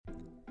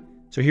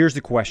So here's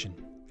the question.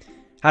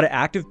 How do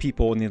active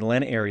people in the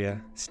Atlanta area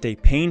stay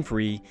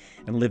pain-free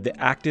and live the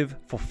active,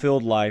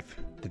 fulfilled life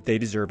that they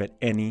deserve at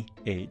any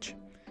age?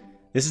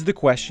 This is the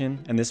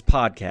question, and this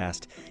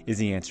podcast is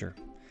the answer.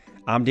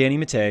 I'm Danny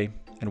Matei,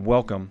 and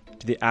welcome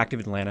to the Active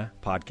Atlanta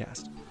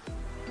podcast.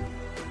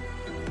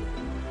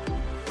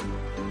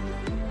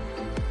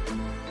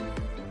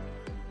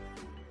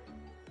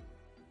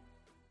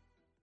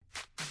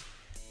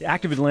 The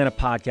Active Atlanta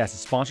podcast is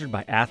sponsored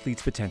by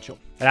Athletes Potential.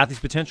 At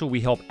Athletes Potential, we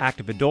help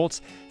active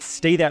adults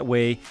stay that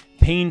way,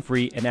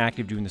 pain-free and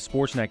active, doing the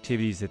sports and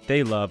activities that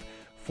they love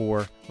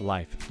for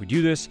life. We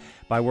do this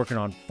by working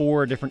on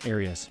 4 different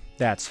areas.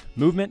 That's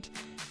movement,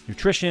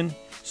 nutrition,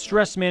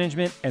 stress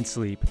management, and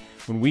sleep.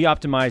 When we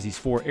optimize these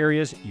 4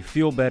 areas, you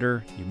feel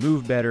better, you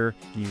move better,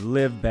 and you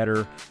live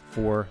better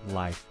for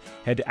life.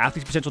 Head to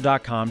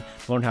athletespotential.com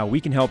to learn how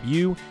we can help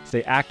you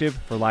stay active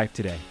for life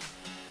today.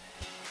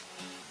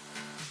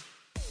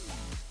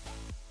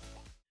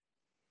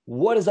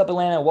 What is up,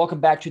 Atlanta?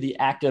 Welcome back to the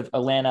Active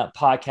Atlanta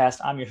podcast.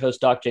 I'm your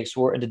host, Dr. Jake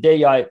Swart. And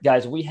today,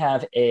 guys, we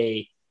have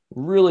a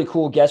really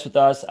cool guest with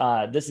us.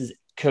 This is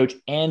Coach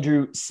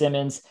Andrew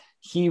Simmons.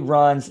 He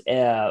runs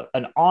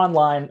an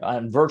online,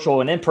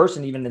 virtual, and in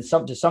person, even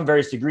to some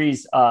various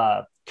degrees,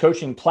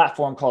 coaching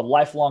platform called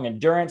Lifelong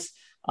Endurance.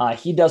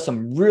 He does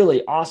some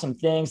really awesome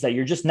things that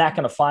you're just not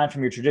going to find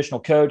from your traditional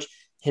coach.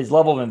 His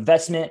level of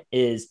investment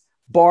is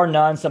bar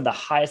none, some of the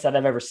highest that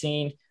I've ever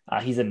seen.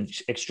 He's an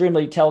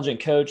extremely intelligent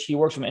coach. He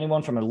works from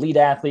anyone from elite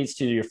athletes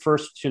to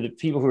the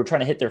people who are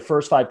trying to hit their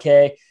first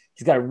 5K.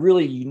 He's got a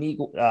really unique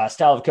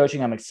style of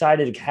coaching. I'm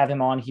excited to have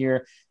him on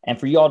here and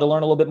for you all to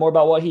learn a little bit more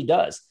about what he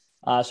does.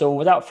 So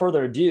without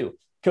further ado,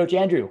 Coach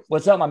Andrew,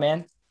 what's up, my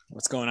man?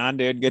 What's going on,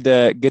 dude?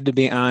 Good to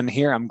be on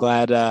here. I'm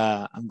glad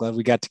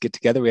we got to get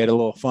together. We had a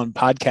little fun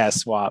podcast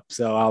swap.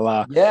 So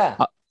I'll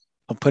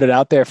put it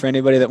out there for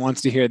anybody that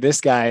wants to hear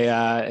this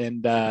guy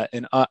in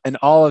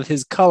all of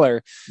his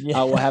color.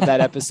 We'll have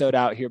that episode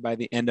out here by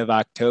the end of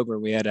October.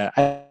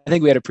 I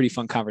think we had a pretty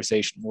fun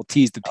conversation. We'll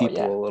tease the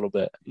people a little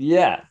bit.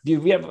 Yeah,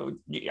 dude.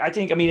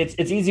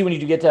 It's easy when you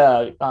get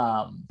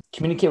to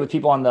communicate with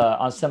people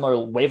on similar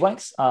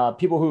wavelengths.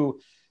 People who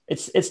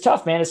it's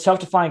tough, man. It's tough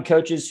to find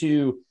coaches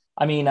who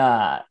are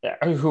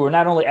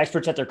not only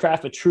experts at their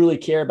craft, but truly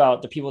care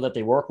about the people that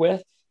they work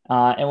with.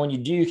 And when you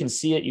do, you can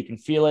see it, you can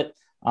feel it.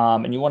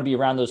 And you want to be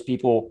around those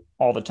people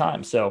all the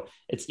time. So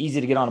it's easy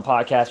to get on a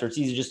podcast, or it's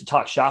easy just to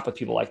talk shop with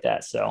people like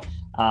that. So,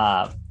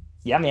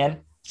 yeah,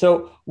 man.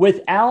 So I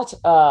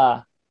don't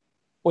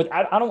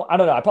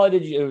know. I probably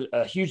did you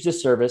a huge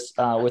disservice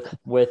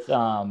with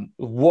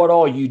what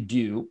all you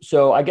do.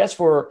 So I guess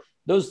for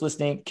those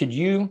listening, could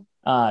you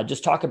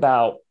just talk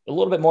about a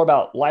little bit more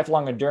about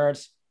Lifelong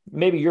Endurance,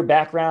 maybe your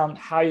background,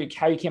 how you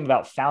came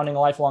about founding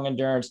Lifelong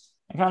Endurance,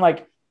 and kind of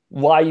like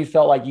why you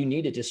felt like you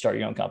needed to start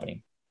your own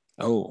company?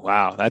 Oh,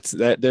 wow. That's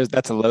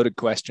a loaded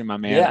question, my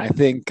man. Yeah. I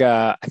think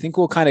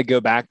we'll kind of go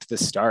back to the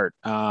start.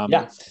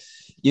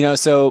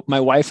 So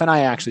my wife and I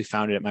actually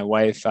founded it. My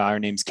wife, her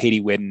name's Katie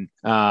Whidden.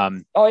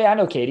 Oh yeah, I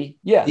know Katie.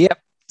 Yeah. Yep.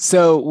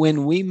 So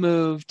when we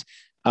moved,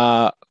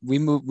 we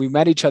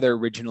met each other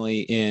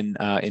originally in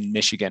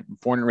Michigan,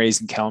 born and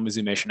raised in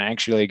Kalamazoo, Michigan. I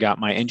actually got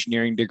my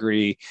engineering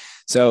degree.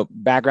 So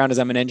background is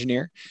I'm an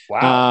engineer.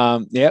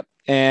 Wow. Yep.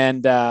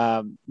 And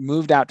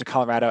moved out to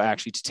Colorado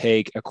actually to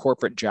take a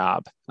corporate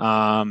job.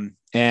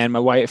 And my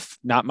wife,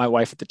 not my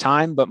wife at the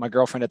time, but my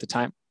girlfriend at the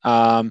time,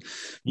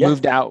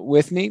 moved out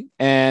with me.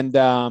 And,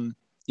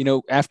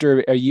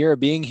 after a year of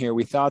being here,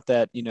 we thought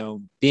that,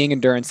 being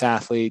endurance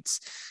athletes,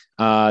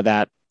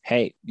 we're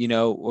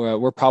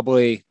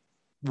probably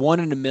one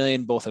in a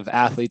million, both of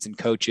athletes and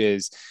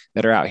coaches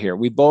that are out here.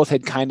 We both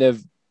had kind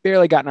of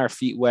barely gotten our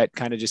feet wet,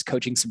 kind of just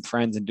coaching some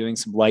friends and doing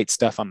some light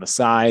stuff on the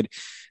side,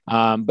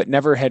 but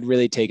never had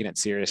really taken it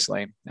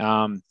seriously.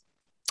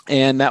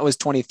 And that was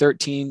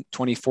 2013,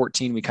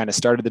 2014. We kind of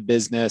started the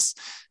business,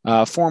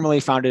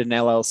 formally founded an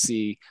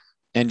LLC,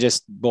 and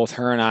just both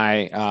her and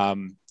I,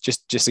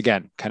 just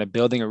again, kind of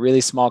building a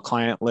really small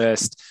client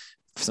list,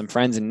 some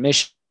friends in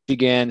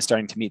Michigan,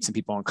 starting to meet some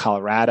people in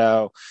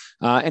Colorado.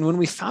 And when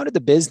we founded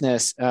the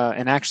business,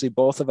 and actually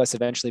both of us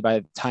eventually, by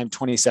the time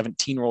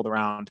 2017 rolled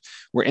around,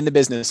 were in the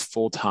business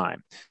full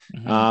time.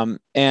 Mm-hmm.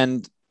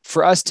 And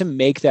for us to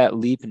make that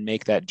leap and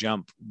make that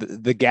jump,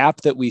 the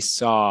gap that we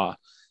saw,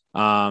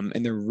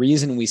 and the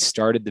reason we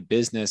started the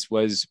business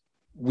was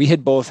we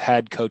had both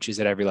had coaches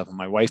at every level.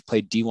 My wife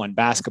played D1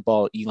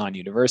 basketball at Elon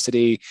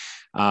University.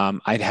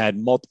 I'd had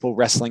multiple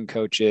wrestling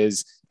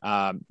coaches,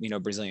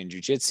 Brazilian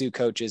jiu-jitsu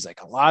coaches,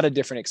 like a lot of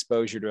different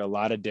exposure to a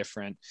lot of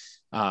different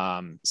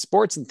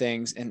sports and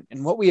things.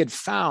 And what we had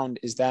found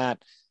is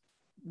that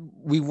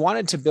we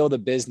wanted to build a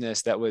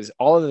business that was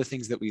all of the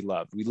things that we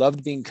loved. We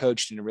loved being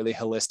coached in a really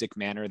holistic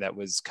manner that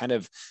was kind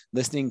of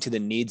listening to the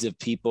needs of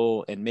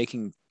people and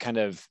making kind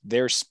of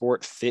their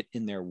sport fit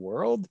in their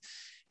world.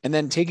 And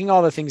then taking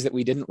all the things that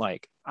we didn't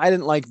like. I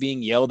didn't like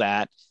being yelled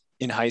at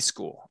in high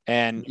school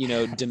and,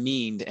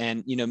 demeaned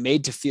and,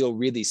 made to feel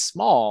really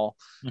small,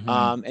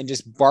 and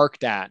just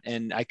barked at.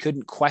 And I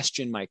couldn't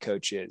question my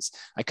coaches.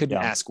 I couldn't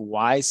ask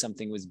why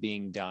something was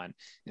being done.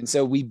 And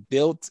so we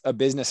built a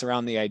business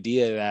around the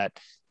idea that,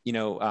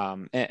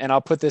 and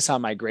I'll put this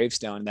on my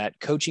gravestone, that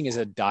coaching is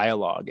a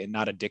dialogue and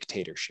not a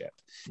dictatorship.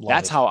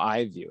 That's how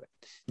I view it.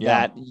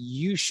 That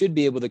you should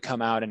be able to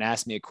come out and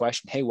ask me a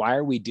question. Hey, why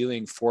are we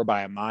doing 4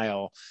 by a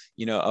mile,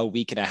 a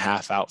week and a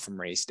half out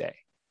from race day?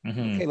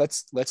 Okay,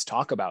 let's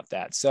talk about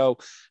that. So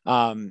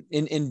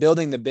in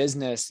building the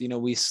business,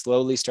 we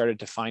slowly started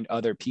to find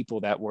other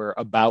people that were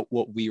about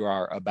what we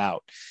are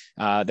about,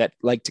 that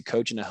like to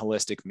coach in a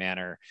holistic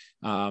manner,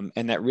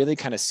 and that really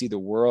kind of see the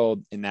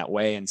world in that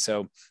way. And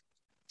so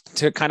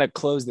to kind of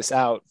close this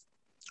out,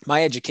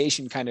 my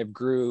education kind of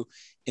grew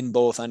in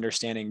both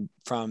understanding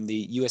from the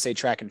USA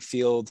Track and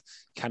Field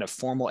kind of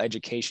formal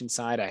education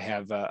side. I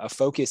have a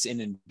focus in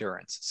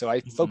endurance. So I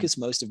focus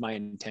most of my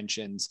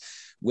intentions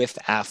with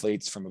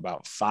athletes from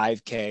about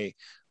 5K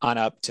on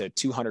up to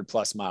 200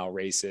 plus mile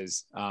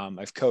races.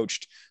 I've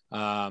coached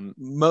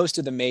most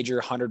of the major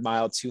 100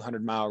 mile,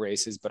 200 mile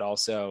races, but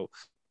also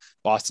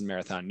Boston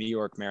Marathon, New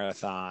York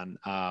Marathon,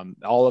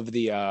 all of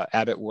the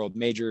Abbott World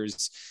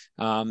Majors,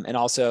 and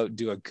also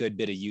do a good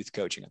bit of youth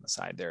coaching on the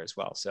side there as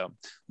well. So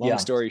long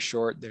story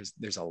short,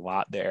 there's a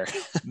lot there.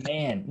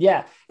 Man.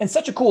 Yeah. And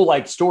such a cool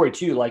story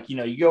too.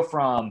 You go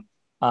from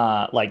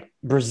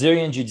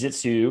Brazilian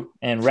jiu-jitsu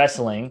and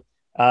wrestling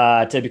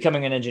to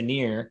becoming an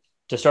engineer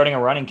to starting a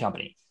running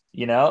company,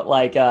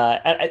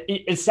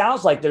 it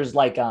sounds like there's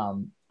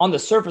on the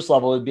surface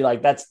level, it'd be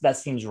that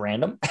seems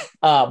random.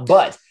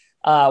 But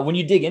when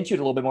you dig into it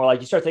a little bit more,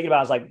 you start thinking about it,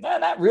 I was like, nah,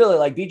 not really.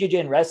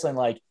 BJJ and wrestling,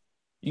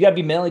 you got to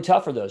be mentally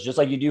tough for those, just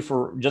like you do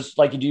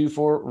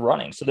for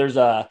running. So there's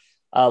a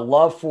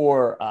love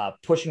for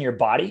pushing your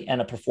body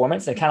and a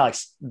performance, and kind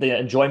of the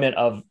enjoyment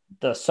of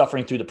the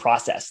suffering through the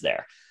process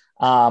there.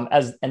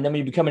 And then when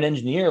you become an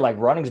engineer,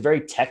 running is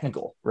very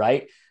technical,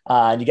 right?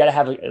 And you got to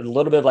have a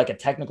little bit of a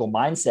technical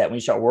mindset when you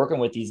start working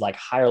with these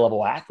higher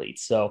level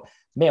athletes. So,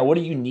 man, what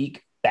a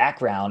unique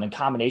background and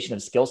combination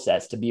of skill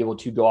sets to be able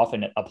to go off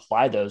and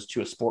apply those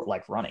to a sport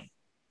like running.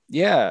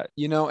 Yeah.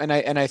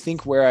 And I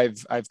think where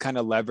I've kind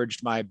of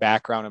leveraged my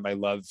background and my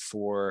love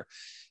for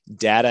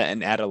data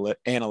and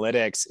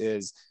analytics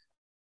is,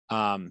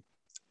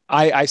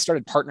 I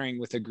started partnering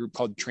with a group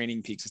called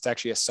Training Peaks. It's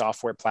actually a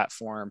software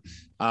platform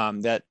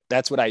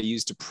that's what I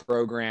use to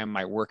program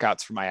my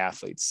workouts for my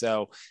athletes.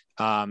 So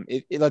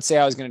let's say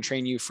I was going to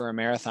train you for a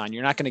marathon.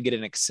 You're not going to get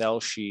an Excel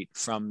sheet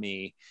from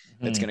me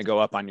that's going to go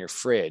up on your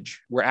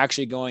fridge. We're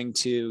actually going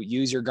to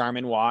use your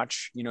Garmin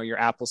watch, your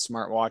Apple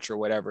smartwatch or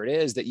whatever it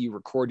is that you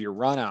record your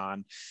run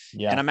on.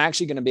 Yeah. And I'm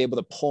actually going to be able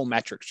to pull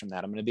metrics from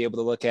that. I'm going to be able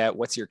to look at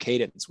what's your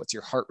cadence, what's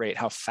your heart rate,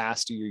 how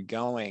fast are you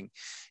going?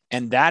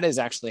 And that is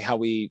actually how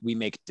we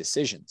make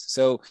decisions.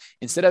 So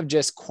instead of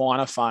just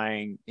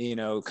quantifying,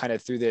 kind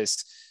of through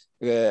this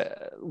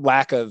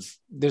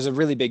there's a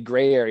really big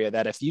gray area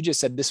that if you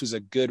just said this was a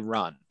good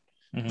run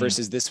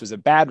versus this was a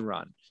bad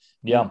run.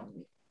 Yeah.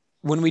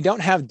 When we don't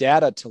have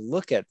data to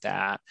look at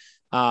that,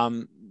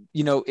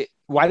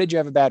 why did you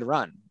have a bad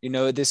run?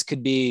 This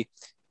could be,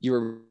 you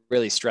were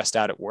really stressed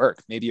out at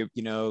work. Maybe,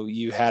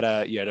 you had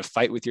a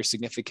fight with your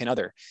significant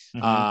other.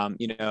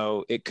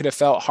 It could have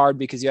felt hard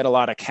because you had a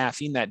lot of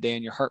caffeine that day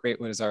and your heart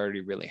rate was already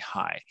really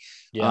high.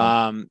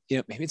 Yeah.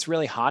 Maybe it's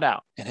really hot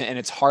out and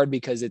it's hard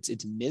because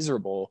it's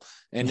miserable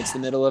and it's the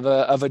middle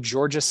of a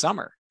Georgia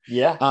summer.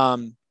 Yeah.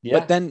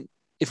 But then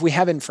if we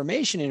have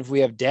information and if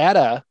we have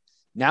data,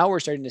 now we're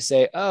starting to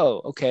say,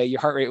 oh, okay,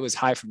 your heart rate was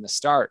high from the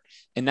start.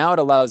 And now it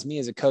allows me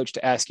as a coach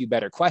to ask you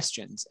better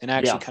questions and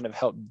actually kind of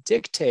help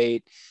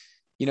dictate,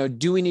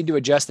 do we need to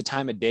adjust the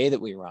time of day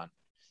that we run?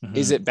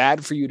 Is it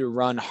bad for you to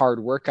run hard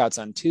workouts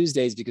on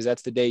Tuesdays because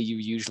that's the day you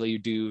usually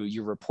do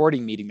your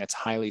reporting meeting that's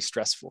highly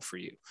stressful for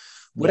you,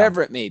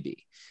 whatever it may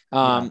be.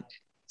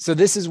 So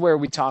this is where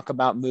we talk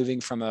about moving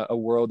from a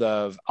world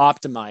of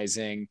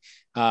optimizing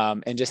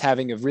and just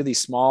having a really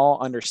small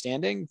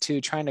understanding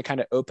to trying to kind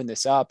of open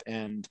this up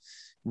and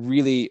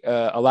really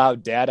allow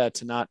data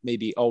to not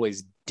maybe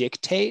always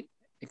dictate,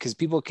 because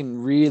people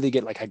can really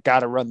get I got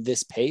to run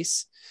this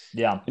pace.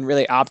 Yeah. And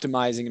really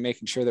optimizing and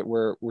making sure that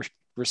we're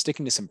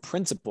sticking to some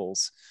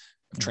principles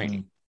of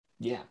training.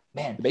 Yeah,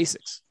 man. The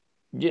basics.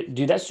 Yeah,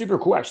 dude, that's super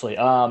cool actually.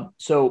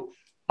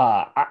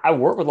 I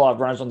work with a lot of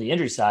runners on the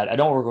injury side. I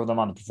don't work with them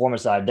on the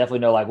performance side. I definitely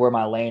know where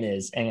my lane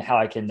is and how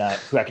I can,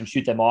 who I can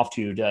shoot them off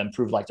to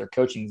improve their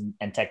coaching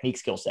and technique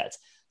skill sets.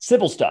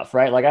 Simple stuff,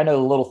 right? I know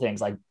the little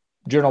things like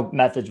journal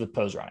methods with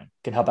pose running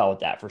can help out with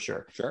that for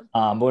sure. Sure.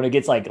 But when it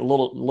gets a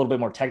little bit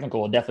more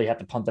technical, we'll definitely have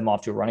to punt them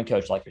off to a running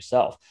coach like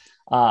yourself.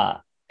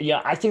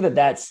 I think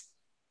that's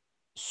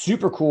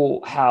super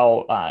cool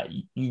how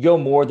you go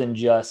more than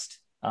just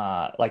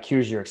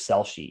here's your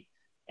Excel sheet.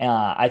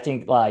 I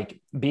think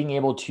being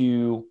able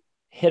to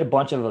hit a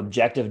bunch of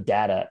objective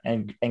data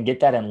and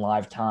get that in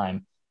live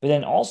time, but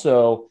then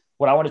also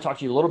what I want to talk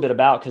to you a little bit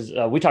about, because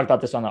we talked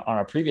about this on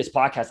our previous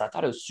podcast. I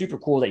thought it was super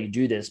cool that you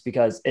do this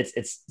because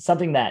it's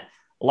something that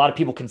a lot of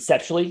people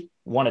conceptually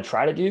want to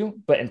try to do,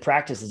 but in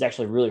practice is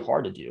actually really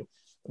hard to do.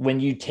 When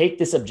you take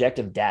this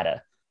objective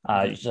data,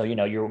 so,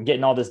 you're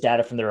getting all this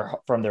data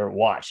from their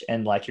watch,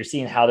 and like you're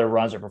seeing how their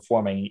runs are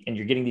performing, and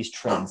you're getting these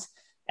trends,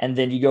 and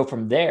then you go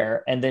from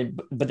there,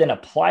 but then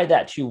apply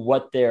that to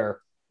what their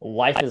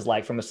life is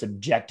like from a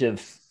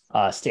subjective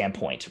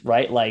standpoint,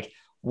 right? Like,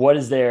 what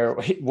does their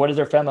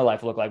family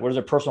life look like? What does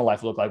their personal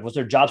life look like? What's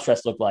their job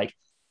stress look like?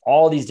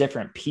 All these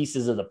different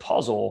pieces of the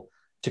puzzle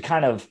to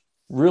kind of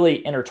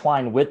really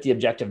intertwine with the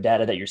objective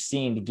data that you're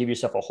seeing to give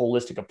yourself a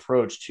holistic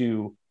approach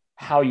to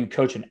how you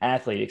coach an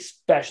athlete,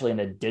 especially in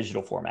a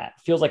digital format.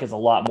 It feels like it's a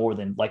lot more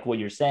than like what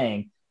you're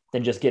saying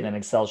than just getting an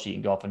Excel sheet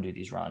and go up and do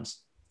these runs.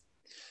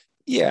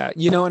 Yeah.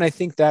 And I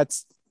think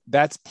that's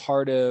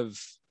part of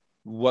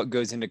what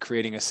goes into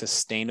creating a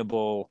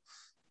sustainable,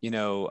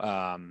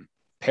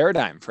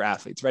 paradigm for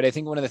athletes, right? I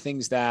think one of the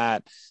things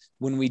that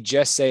when we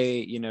just say,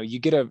 you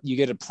get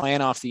a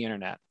plan off the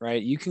internet,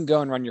 right? You can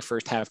go and run your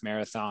first half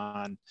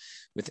marathon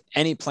with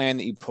any plan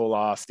that you pull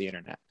off the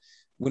internet.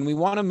 When we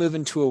want to move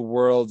into a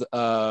world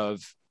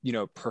of,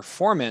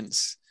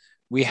 performance,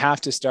 we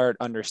have to start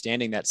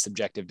understanding that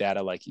subjective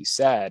data, like you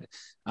said.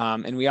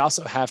 And we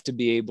also have to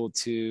be able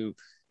to,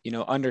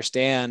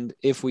 understand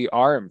if we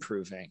are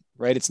improving,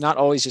 right? It's not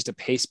always just a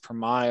pace per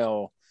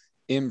mile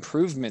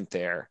improvement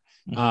there.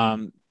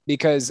 Mm-hmm.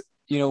 Because,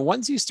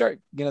 once you start,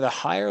 the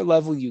higher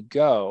level you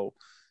go,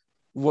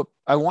 what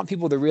I want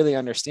people to really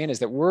understand is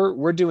that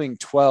we're doing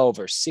 12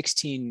 or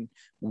 16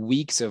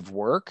 weeks of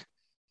work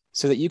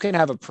so that you can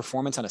have a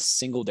performance on a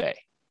single day,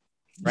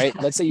 right?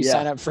 Let's say you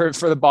sign up for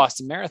the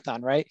Boston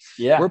Marathon, right?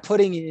 Yeah. We're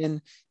putting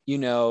in,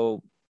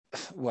 how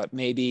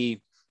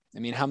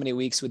many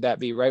weeks would that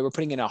be, right? We're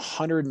putting in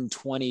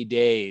 120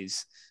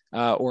 days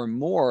or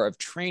more of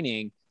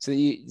training so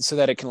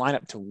that it can line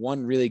up to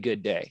one really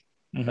good day.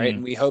 Mm-hmm. Right.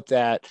 And we hope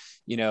that,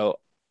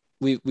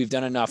 we've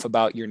done enough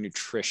about your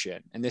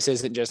nutrition. And this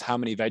isn't just how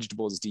many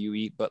vegetables do you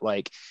eat, but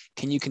like,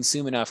 can you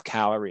consume enough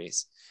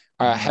calories?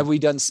 Have we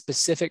done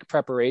specific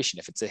preparation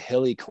if it's a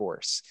hilly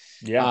course?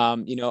 Yeah.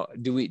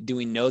 Do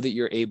we know that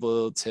you're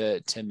able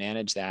to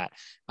manage that?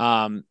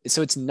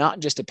 So it's not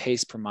just a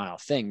pace per mile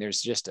thing.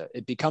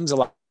 It becomes a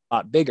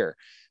lot bigger.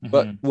 Mm-hmm.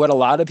 But what a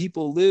lot of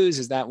people lose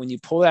is that when you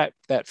pull that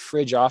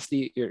fridge off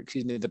the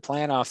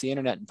plan off the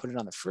internet and put it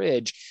on the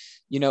fridge,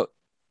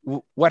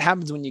 what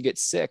happens when you get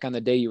sick on the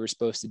day you were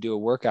supposed to do a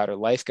workout, or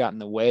life got in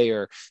the way,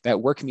 or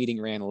that work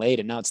meeting ran late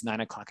and now it's 9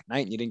 o'clock at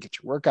night and you didn't get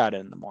your workout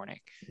in the morning?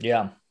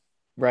 Yeah.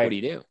 Right. What do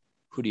you do?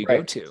 Who do you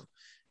go to?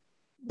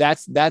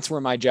 That's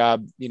where my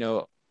job,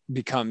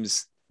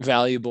 becomes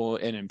valuable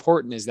and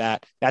important, is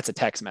that's a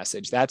text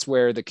message. That's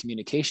where the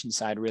communication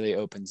side really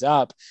opens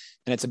up.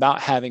 And it's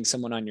about having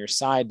someone on your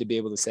side to be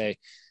able to say,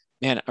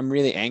 man, I'm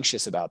really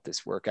anxious about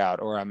this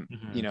workout, or I'm,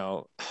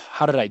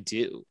 how did I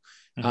do?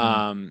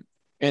 Mm-hmm.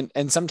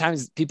 And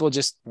sometimes people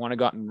just want to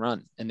go out and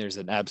run, and there's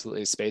an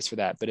absolutely space for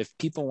that. But if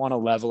people want to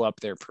level up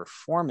their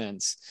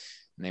performance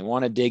and they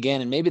want to dig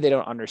in, and maybe they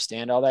don't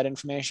understand all that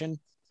information,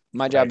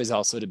 my job is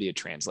also to be a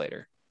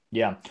translator.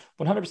 Yeah,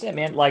 100%,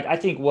 man. Like, I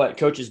think what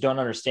coaches don't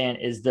understand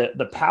is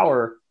the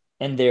power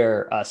in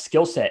their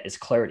skill set is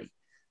clarity.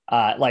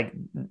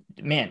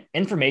 Man,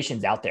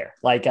 information's out there.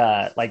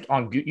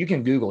 You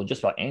can Google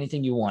just about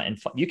anything you want,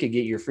 and you could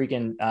get your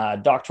freaking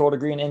doctoral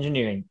degree in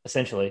engineering,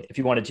 essentially, if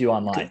you wanted to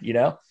online.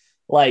 Okay.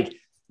 Like,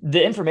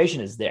 the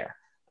information is there.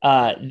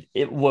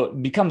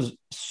 What becomes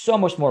so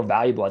much more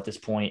valuable at this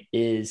point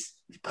is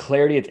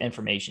clarity of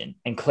information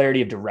and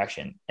clarity of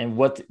direction, and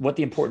what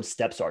the important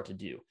steps are to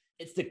do.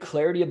 It's the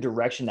clarity of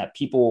direction that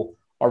people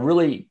are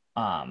really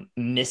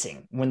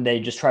missing when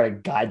they just try to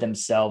guide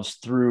themselves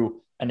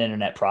through an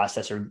internet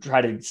process, or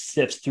try to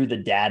sift through the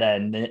data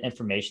and the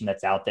information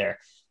that's out there.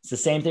 It's the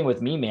same thing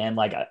with me, man.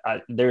 Like,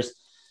 there's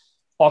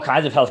all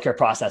kinds of healthcare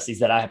processes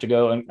that I have to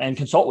go and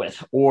consult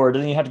with, or it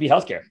doesn't even have to be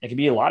healthcare. It can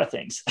be a lot of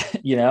things.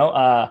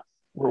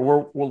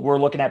 We're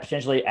looking at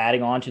potentially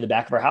adding on to the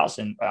back of our house,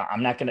 and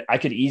I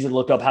could easily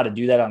look up how to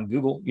do that on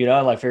Google,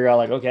 like figure out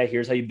like, okay,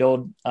 here's how you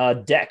build a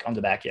deck on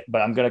the back end,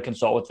 but I'm going to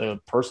consult with the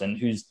person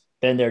who's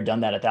been there,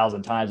 done that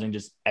 1,000 times, and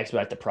just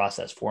expedite the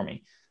process for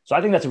me. So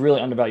I think that's a really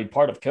undervalued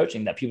part of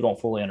coaching that people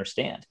don't fully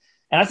understand.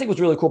 And I think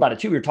what's really cool about it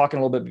too, we were talking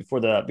a little bit before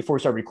we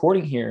started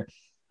recording here.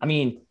 I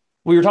mean,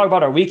 we were talking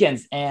about our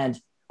weekends, and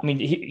I mean,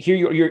 here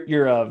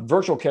you're a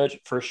virtual coach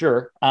for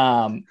sure.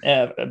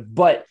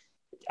 But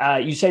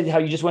you said how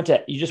you just went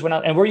out,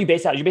 and where are you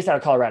based out? You're based out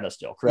of Colorado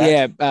still,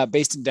 correct? Yeah.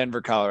 Based in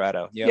Denver,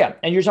 Colorado. Yep. Yeah.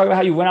 And you're talking about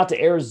how you went out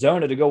to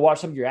Arizona to go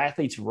watch some of your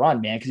athletes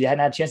run, man, because you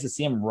hadn't had a chance to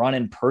see them run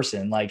in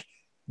person. Like,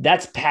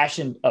 that's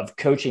passion of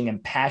coaching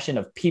and passion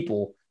of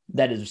people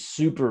that is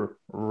super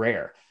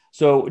rare.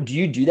 So do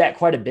you do that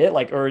quite a bit?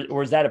 Like,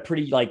 or is that a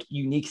pretty like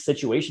unique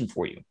situation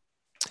for you?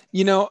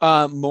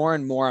 More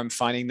and more, I'm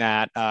finding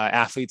that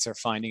athletes are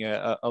finding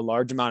a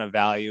large amount of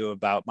value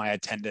about my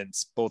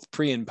attendance, both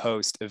pre and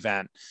post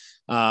event.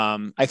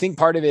 I think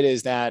part of it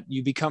is that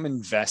you become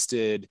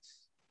invested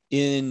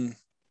in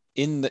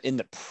in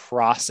the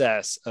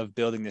process of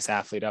building this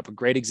athlete up. A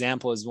great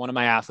example is one of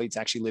my athletes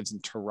actually lives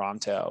in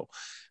Toronto.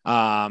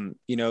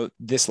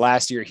 This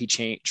last year he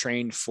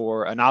trained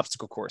for an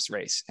obstacle course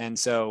race. And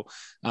so,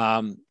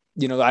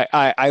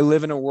 I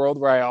live in a world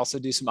where I also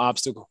do some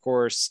obstacle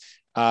course,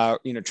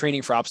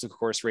 training for obstacle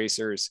course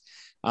racers.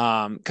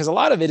 Cause a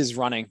lot of it is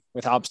running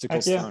with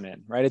obstacles thrown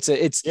in, right? It's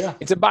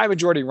a by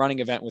majority running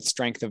event with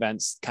strength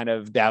events kind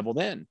of dabbled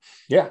in.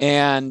 Yeah.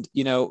 And,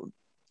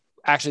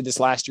 actually this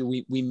last year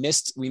we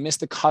missed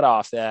the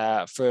cutoff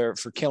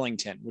for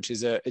Killington, which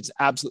is it's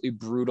absolutely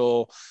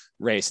brutal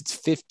race. It's a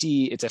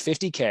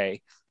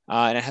 50K,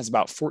 and it has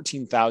about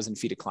 14,000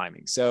 feet of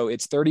climbing. So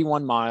it's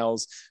 31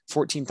 miles,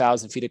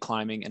 14,000 feet of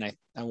climbing. And I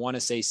want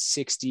to say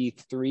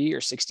 63 or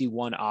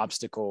 61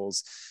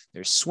 obstacles.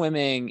 There's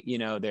swimming,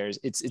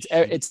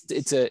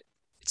 it's a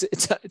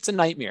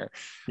nightmare.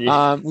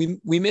 Yeah.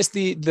 We missed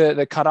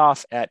the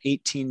cutoff at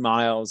 18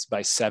 miles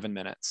by 7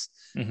 minutes.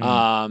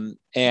 Mm-hmm.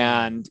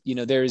 And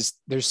there's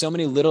so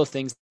many little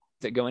things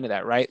that go into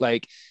that, right?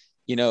 Like,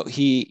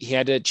 he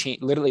had to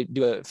literally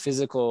do a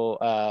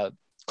physical,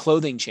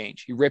 clothing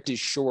change. He ripped his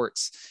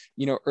shorts,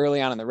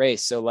 early on in the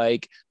race. So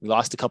like we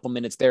lost a couple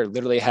minutes there,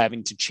 literally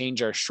having to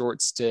change our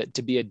shorts to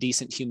be a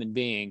decent human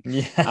being.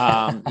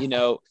 Yeah.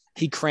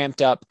 He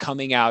cramped up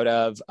coming out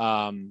of,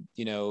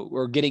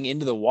 or getting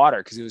into the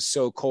water because it was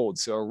so cold.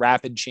 So a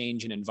rapid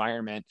change in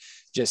environment,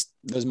 just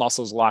those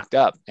muscles locked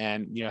up,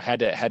 and, had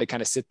to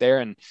kind of sit there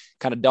and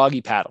kind of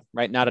doggy paddle,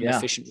 right? Not an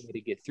efficient way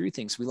to get through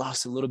things. We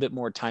lost a little bit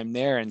more time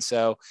there. And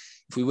so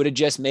if we would have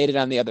just made it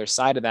on the other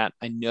side of that,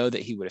 I know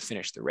that he would have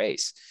finished the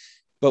race.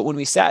 But when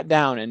we sat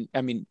down, and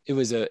I mean, it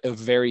was a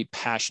very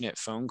passionate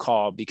phone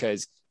call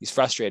because he's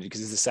frustrated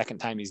because it's the second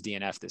time he's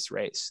DNF'd this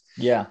race.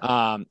 Yeah.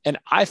 And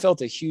I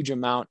felt a huge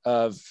amount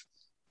of,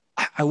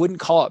 I wouldn't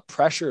call it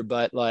pressure,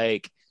 but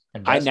like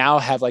investment.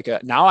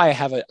 I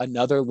have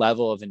another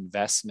level of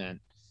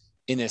investment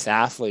in this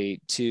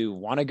athlete to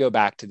want to go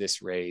back to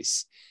this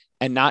race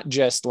and not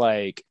just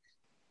like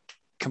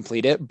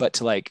complete it, but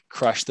to like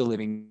crush the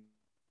living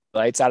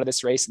lights out of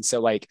this race. And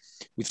so like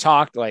we've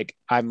talked, like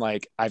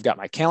I've got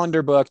my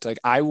calendar booked, like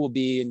I will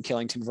be in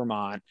Killington,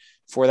 Vermont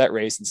for that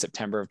race in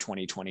September of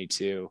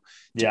 2022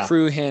 to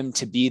crew him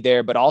to be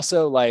there. But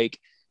also like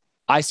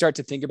I start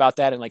to think about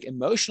that and like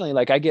emotionally,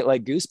 like I get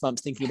like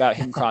goosebumps thinking about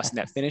him crossing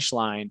that finish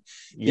line,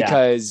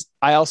 because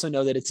I also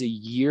know that it's a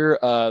year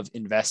of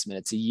investment.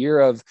 It's a year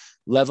of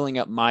leveling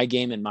up my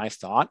game and my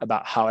thought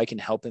about how I can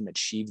help him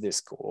achieve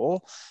this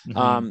goal.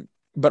 Mm-hmm.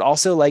 But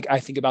also like, I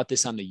think about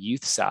this on the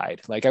youth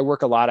side. Like I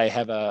work a lot. I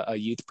have a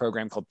youth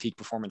program called Peak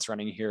Performance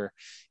Running here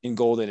in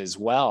Golden as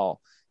well.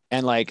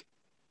 And like,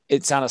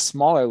 it's on a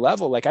smaller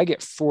level. Like I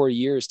get 4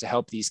 years to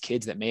help these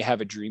kids that may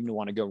have a dream to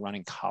want to go run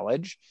in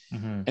college.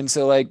 Mm-hmm. And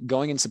so like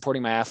going and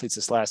supporting my athletes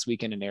this last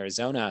weekend in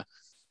Arizona,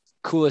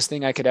 coolest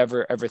thing I could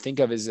ever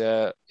think of is,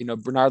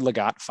 Bernard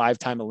Lagat,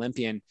 5-time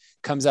Olympian,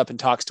 comes up and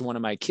talks to one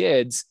of my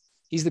kids.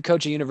 He's the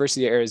coach at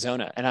University of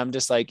Arizona. And I'm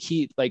just like,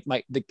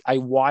 I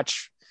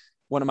watch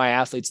one of my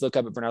athletes look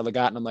up at Bernard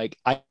Lagat and I'm like,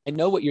 I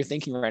know what you're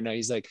thinking right now.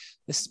 He's like,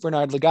 this is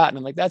Bernard Lagat. And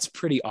I'm like, that's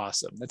pretty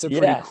awesome. That's a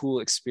pretty cool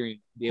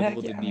experience to be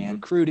able to be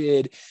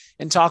recruited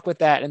and talk with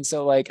that. And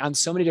so like on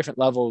so many different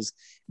levels,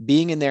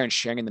 being in there and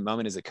sharing in the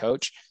moment as a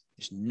coach,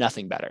 there's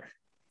nothing better.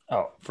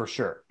 Oh, for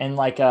sure. And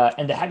like,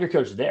 and to have your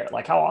coach there,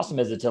 like how awesome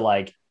is it to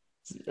like,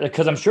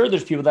 because I'm sure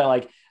there's people that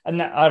like,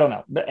 I don't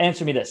know, but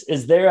answer me this.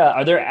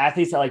 Are there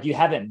athletes that like you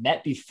haven't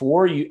met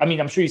before?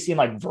 I'm sure you see them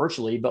like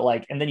virtually, but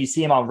like, and then you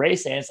see them on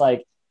race and it's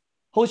like,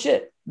 holy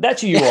shit,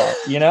 that's who you are,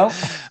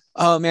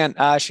 Oh man.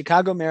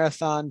 Chicago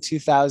Marathon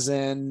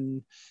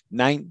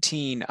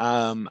 2019.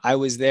 I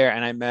was there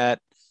and I met,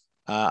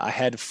 I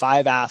had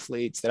 5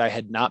 athletes that I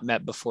had not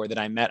met before that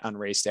I met on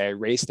race day. I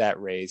raced that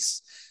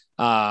race.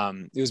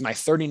 It was my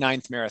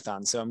 39th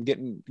marathon. So I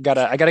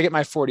gotta get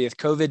my 40th.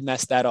 COVID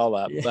messed that all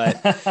up,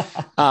 but,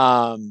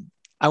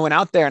 I went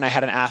out there and I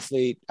had an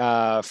athlete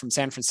from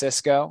San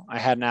Francisco. I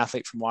had an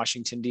athlete from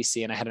Washington,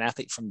 D.C., and I had an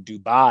athlete from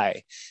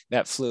Dubai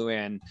that flew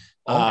in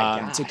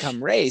to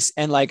come race.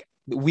 And like,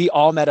 we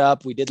all met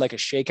up. We did like a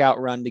shakeout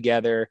run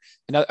together.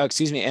 And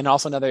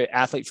also another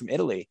athlete from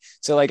Italy.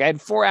 So like I had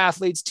 4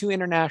 athletes, 2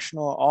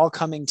 international, all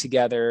coming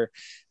together.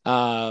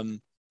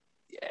 And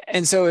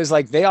so it was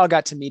like, they all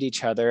got to meet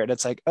each other. And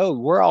it's like, oh,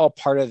 we're all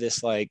part of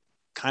this like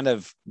kind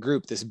of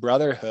group, this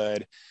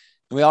brotherhood.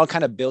 And we all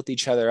kind of built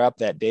each other up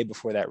that day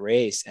before that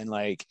race. And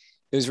like,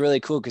 it was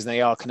really cool because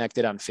they all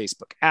connected on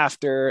Facebook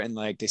after, and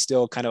like, they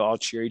still kind of all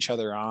cheer each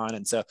other on.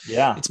 And so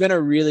it's been a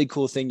really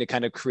cool thing to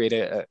kind of create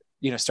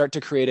start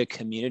to create a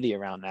community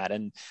around that.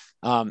 And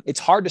it's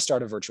hard to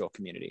start a virtual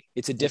community.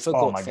 It's a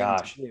difficult thing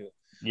to do.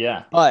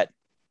 Yeah. But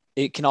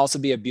it can also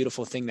be a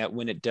beautiful thing that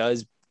when it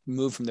does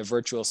move from the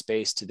virtual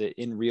space to the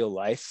in real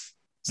life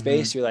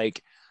space, you're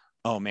like,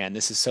 oh man,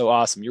 this is so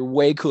awesome. You're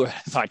way cooler than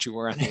I thought you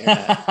were on the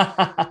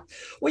internet.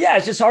 Well,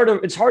 yeah, it's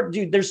hard,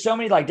 dude. There's so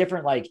many like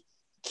different like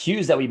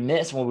cues that we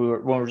miss when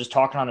we're just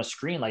talking on a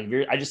screen. Like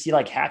I just see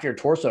like half your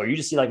torso. You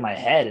just see like my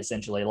head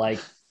essentially. Like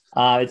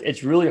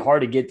It's really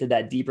hard to get to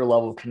that deeper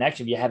level of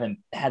connection if you haven't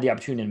had the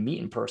opportunity to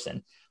meet in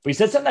person. But you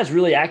said something that's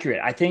really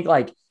accurate. I think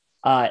like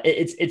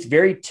it's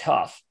very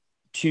tough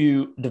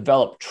to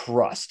develop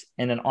trust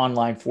in an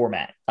online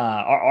format.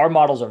 Our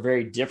models are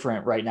very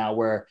different right now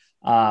where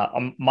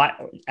at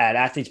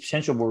Athletes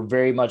Potential, we're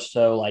very much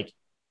so like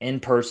in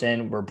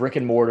person, we're brick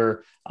and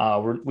mortar.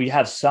 We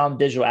have some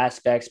digital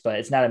aspects, but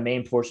it's not a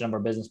main portion of our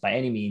business by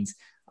any means.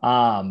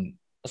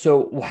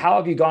 So how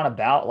have you gone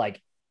about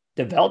like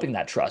developing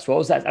that trust? What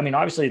was that? I mean,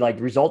 obviously like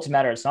results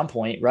matter at some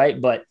point, right?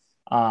 But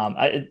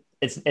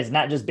it's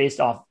not just based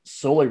off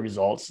solely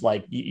results.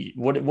 Like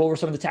what were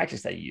some of the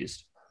tactics that you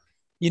used?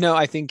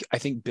 I think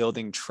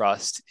building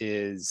trust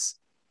is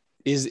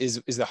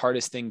the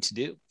hardest thing to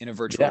do in a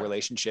virtual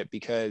relationship,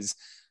 because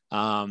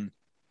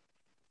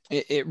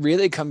it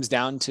really comes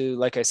down to,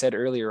 like I said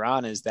earlier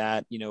on, is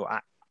that,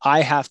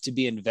 I have to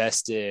be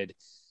invested,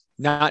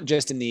 not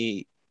just in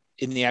the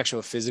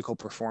actual physical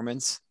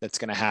performance that's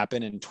going to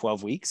happen in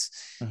 12 weeks.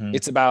 Mm-hmm.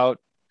 It's about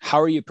how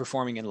are you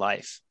performing in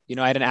life?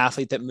 I had an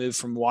athlete that moved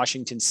from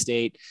Washington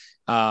State,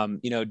 down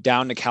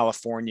to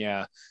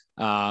California.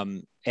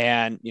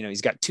 And,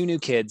 he's got 2 new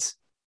kids,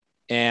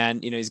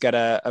 and, he's got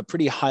a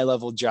pretty high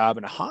level job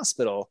in a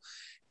hospital.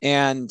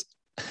 And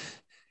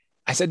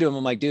I said to him,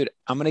 I'm like, dude,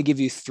 I'm going to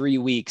give you 3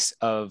 weeks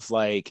of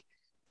 30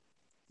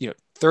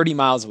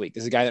 miles a week.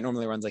 There's a guy that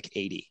normally runs like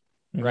 80.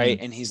 Mm-hmm. Right.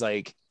 And he's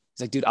like,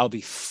 dude, I'll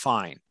be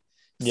fine.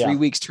 3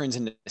 weeks turns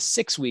into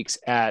 6 weeks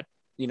at,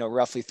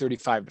 roughly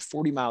 35 to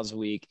 40 miles a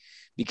week,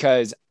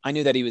 because I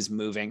knew that he was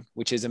moving,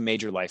 which is a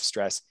major life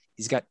stress.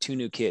 He's got 2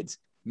 new kids,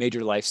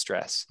 major life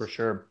stress. For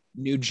sure.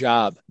 New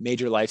job,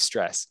 major life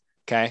stress.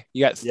 Okay.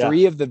 You got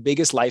 3 of the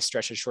biggest life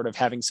stresses short of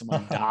having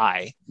someone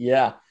die.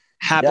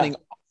 Happening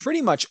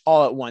pretty much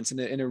all at once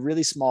in a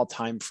really small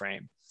time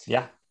frame.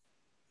 Yeah.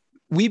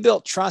 We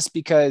built trust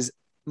because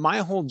my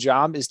whole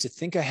job is to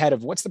think ahead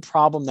of what's the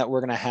problem that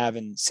we're going to have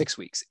in 6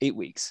 weeks, 8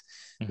 weeks.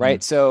 Mm-hmm.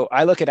 Right. So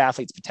I look at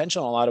Athletes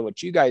Potential, and a lot of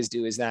what you guys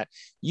do is that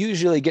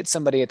usually get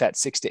somebody at that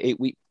 6 to 8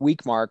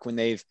 week mark when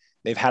they've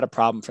had a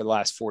problem for the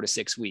last 4 to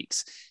 6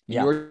 weeks.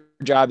 Yeah. Your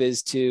job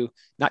is to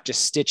not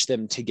just stitch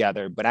them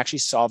together, but actually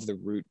solve the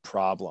root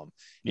problem.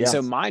 And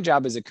so my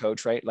job as a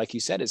coach, right, like you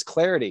said, is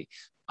clarity.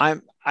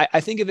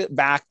 I think of it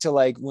back to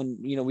like when,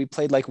 we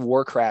played like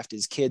Warcraft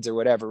as kids or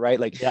whatever, right?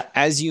 Like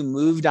as you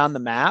moved on the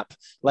map,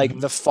 like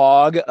the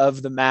fog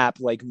of the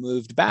map, like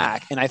moved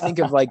back. And I think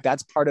of like,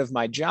 that's part of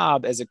my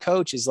job as a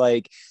coach, is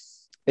like,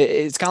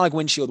 it's kind of like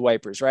windshield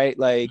wipers, right?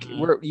 Like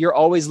you're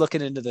always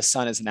looking into the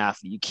sun as an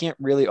athlete. You can't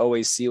really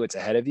always see what's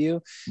ahead of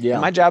you. Yeah.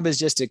 And my job is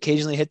just to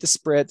occasionally hit the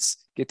spritz,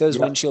 get those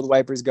windshield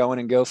wipers going,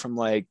 and go from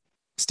like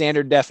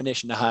standard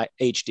definition to high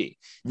HD,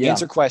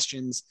 answer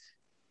questions,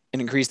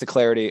 and increase the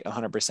clarity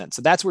 100%.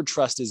 So that's where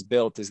trust is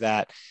built, is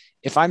that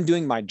if I'm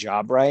doing my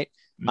job right,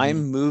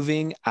 I'm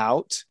moving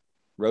out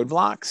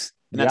roadblocks,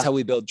 and that's how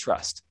we build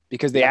trust,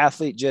 because the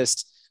athlete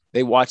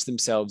they watch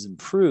themselves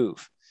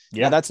improve.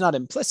 Now that's not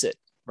implicit,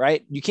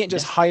 right? You can't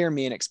just hire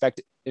me and expect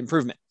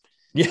improvement.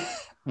 Yeah.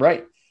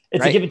 Right.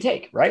 It's a give and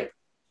take, right?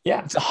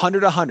 Yeah. It's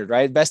 100,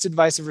 right? Best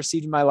advice I've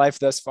received in my life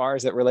thus far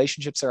is that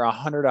relationships are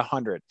 100.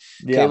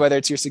 Okay. Whether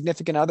it's your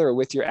significant other or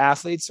with your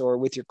athletes or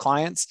with your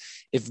clients,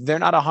 if they're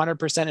not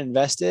 100%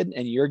 invested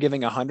and you're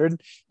giving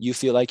 100, you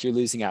feel like you're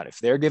losing out. If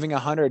they're giving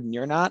 100 and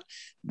you're not,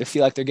 they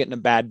feel like they're getting a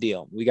bad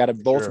deal. We got to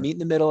both meet in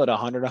the middle at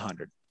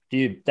 100.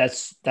 Dude,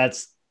 that's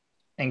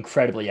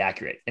incredibly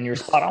accurate, and you're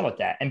spot on with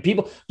that. And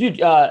people, dude,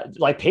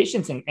 like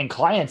patients and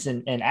clients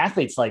and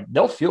athletes, like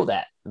they'll feel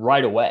that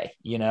right away.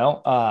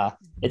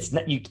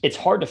 It's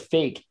hard to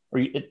fake, or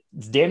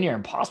it's damn near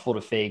impossible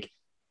to fake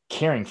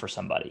caring for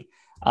somebody.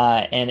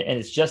 And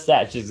it's just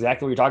that. It's just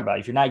exactly what you're talking about.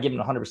 If you're not giving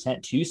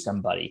 100% to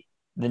somebody,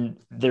 then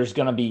there's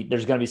gonna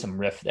be some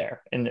rift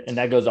there, and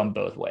that goes on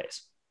both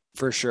ways.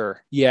 For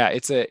sure. Yeah,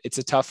 it's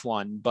a tough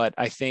one, but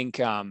I think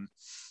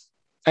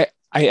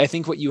I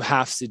think what you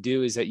have to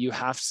do is that you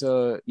have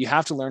to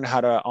learn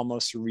how to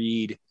almost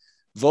read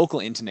vocal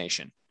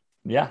intonation.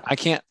 Yeah.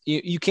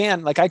 You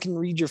can, like, I can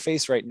read your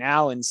face right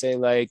now and say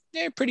like,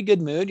 pretty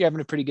good mood. You're having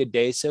a pretty good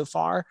day so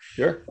far.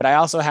 Sure. But I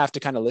also have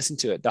to kind of listen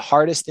to it. The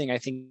hardest thing I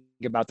think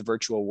about the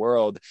virtual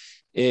world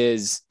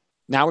is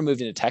now we're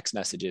moving to text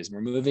messages.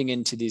 We're moving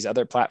into these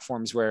other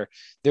platforms where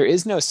there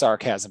is no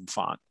sarcasm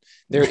font.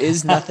 There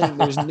is nothing.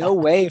 There's no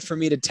way for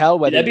me to tell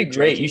whether that'd be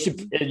great. You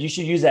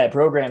should use that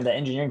program, the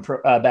engineering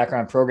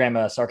background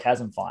program,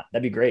 sarcasm font.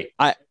 That'd be great.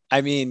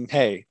 I mean,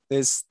 hey,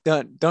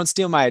 don't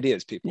steal my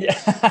ideas, people.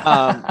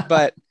 Yeah.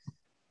 But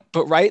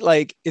right,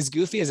 like, as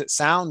goofy as it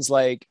sounds,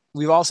 like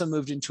we've also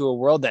moved into a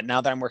world that now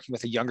that I'm working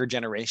with a younger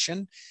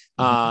generation,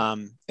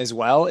 as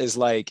well, is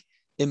like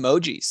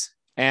emojis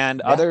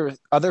and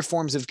other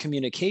forms of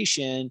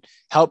communication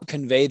help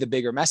convey the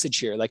bigger message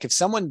here. Like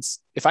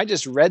if I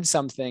just read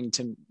something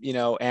to,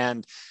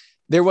 and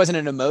there wasn't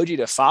an emoji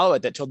to follow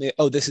it that told me,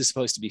 oh, this is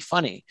supposed to be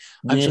funny.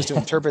 I'm supposed to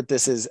interpret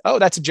this as, oh,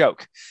 that's a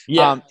joke.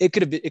 It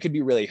could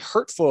be really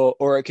hurtful,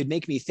 or it could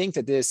make me think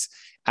that this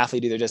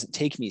athlete either doesn't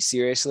take me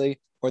seriously,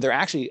 or they're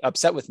actually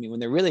upset with me when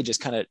they're really just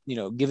kind of,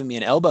 giving me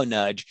an elbow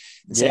nudge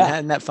and saying,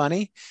 isn't that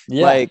funny?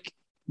 Like,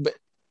 but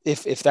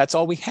if that's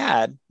all we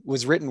had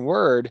was written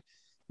word,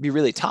 it'd be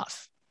really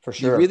tough. For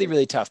sure. It'd be really,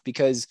 really tough,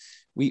 because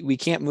we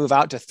can't move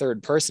out to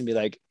third person and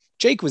be like,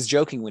 Jake was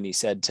joking when he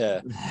said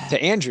to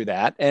Andrew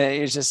that,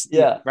 and it's just,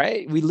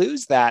 right. We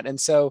lose that. And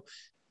so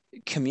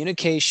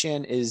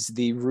communication is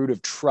the root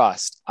of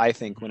trust, I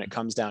think, when it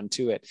comes down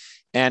to it.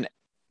 And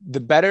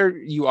the better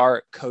you are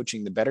at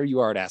coaching, the better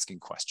you are at asking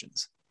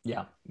questions.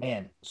 Yeah,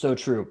 man. So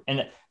true.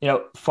 And,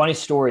 funny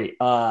story,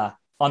 on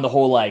the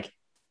whole, like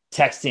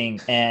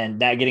texting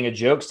and that getting a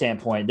joke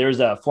standpoint, there's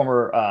a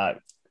former,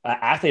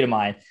 athlete of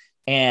mine,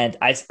 and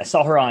I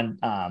saw her on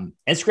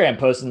Instagram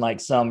posting like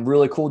some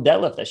really cool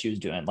deadlift that she was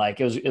doing. Like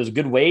it was a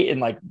good weight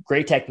and like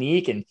great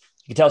technique, and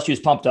you could tell she was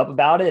pumped up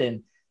about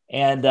it.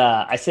 And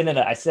I sent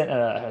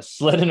a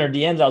slid in her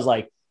DMs. I was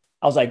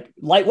like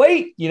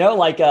lightweight,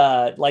 like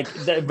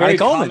the very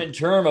common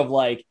term of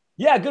like,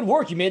 yeah, good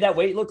work. You made that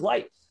weight look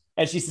light.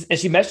 And she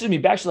messaged me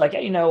back. She's like,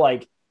 hey,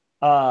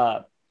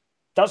 that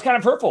was kind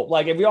of hurtful.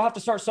 Like, if we all have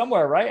to start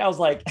somewhere, right? I was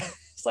like,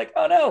 it's like,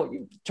 oh no,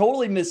 you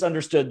totally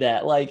misunderstood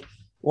that. Like,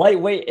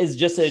 lightweight is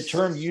just a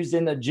term used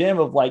in the gym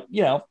of like,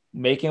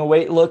 making a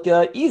weight look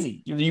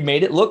easy. You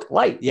made it look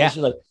light. Yeah. And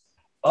she's like,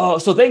 oh,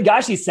 so thank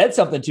God she said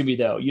something to me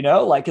though,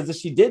 like, cause if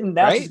she didn't,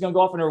 now she's going to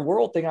go off in her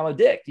world thinking I'm a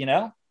dick,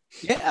 Yeah.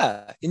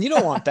 And you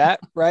don't want that.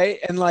 Right.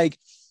 And like,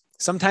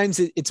 sometimes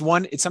it's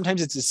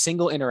a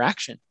single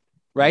interaction,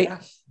 right? Yeah.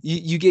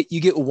 You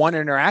get one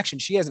interaction.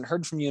 She hasn't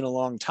heard from you in a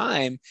long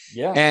time.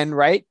 Yeah. And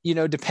right,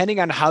 depending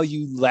on how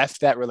you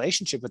left that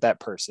relationship with that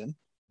person,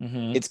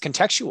 it's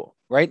contextual,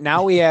 right?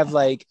 Now we have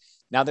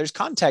now there's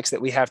context that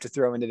we have to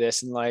throw into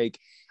this. And like,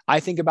 I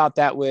think about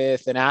that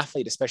with an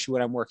athlete, especially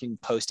when I'm working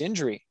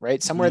post-injury,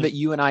 right? Somewhere that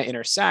you and I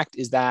intersect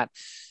is that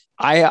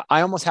I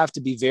almost have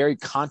to be very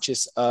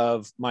conscious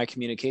of my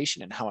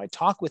communication and how I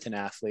talk with an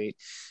athlete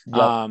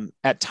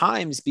at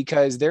times,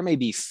 because there may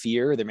be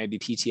fear, there may be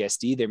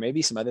PTSD, there may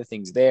be some other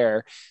things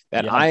there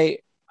that I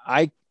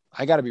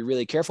got to be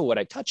really careful what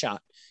I touch on,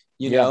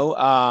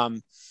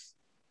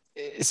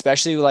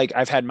 especially like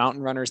I've had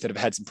mountain runners that have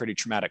had some pretty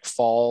traumatic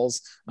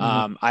falls.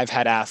 I've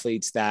had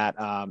athletes that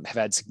have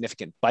had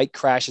significant bike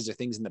crashes or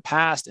things in the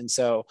past. And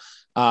so,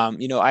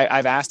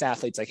 I've asked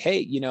athletes like,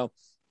 hey,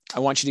 I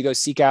want you to go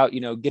seek out,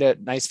 get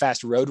a nice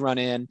fast road run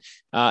in.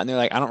 And they're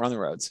like, I don't run the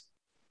roads.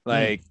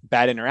 Like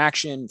bad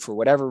interaction for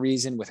whatever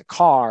reason with a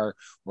car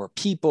or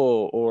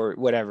people or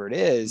whatever it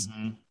is.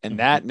 And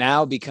that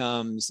now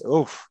becomes,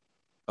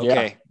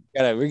 okay.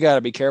 We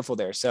gotta be careful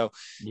there. So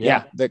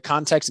the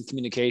context and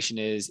communication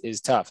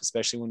is tough,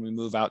 especially when we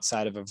move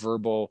outside of a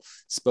verbal,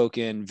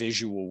 spoken,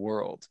 visual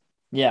world.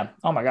 Yeah.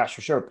 Oh my gosh,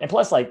 for sure. And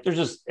plus, like, there's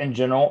just in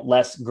general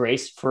less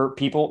grace for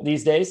people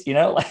these days.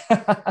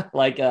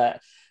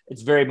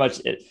 It's very much.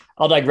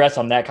 I'll digress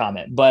on that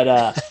comment,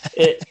 but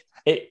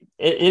it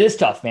is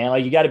tough, man.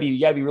 Like you got to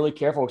be really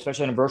careful,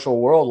 especially in a virtual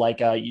world. Like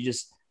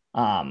it's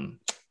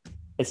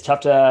tough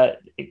to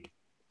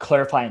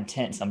clarify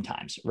intent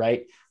sometimes,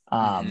 right?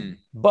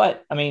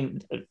 But I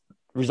mean,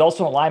 results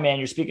don't lie, man.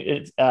 You're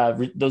speaking,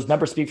 those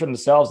numbers speak for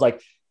themselves.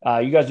 Like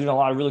you guys are doing a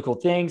lot of really cool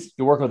things.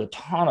 You're working with a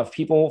ton of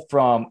people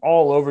from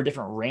all over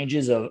different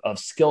ranges of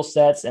skill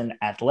sets and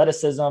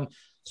athleticism.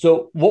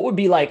 So what would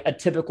be like a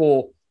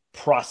typical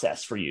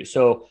process for you?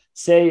 So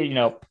say,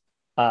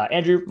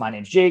 Andrew, my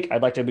name's Jake.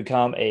 I'd like to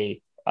become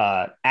a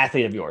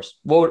athlete of yours.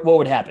 What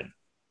would happen?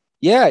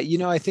 Yeah.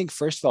 I think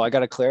first of all, I got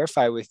to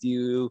clarify with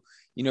you,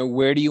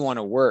 where do you want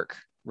to work?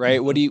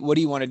 Right. What do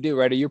you want to do?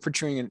 Right. Are you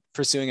pursuing an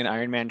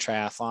Ironman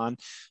triathlon?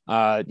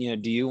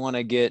 Do you want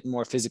to get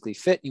more physically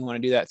fit? You want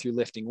to do that through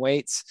lifting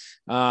weights?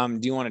 Do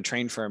you want to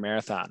train for a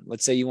marathon?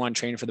 Let's say you want to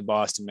train for the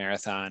Boston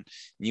Marathon and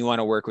you want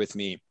to work with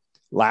me.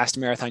 Last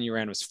marathon you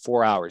ran was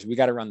 4 hours. We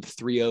got to run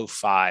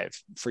 3:05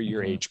 for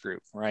your age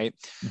group. Right.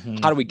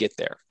 How do we get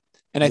there?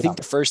 And I think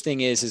the first thing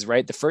is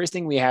right. The first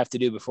thing we have to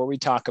do before we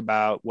talk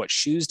about what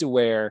shoes to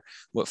wear,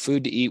 what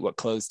food to eat, what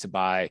clothes to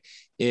buy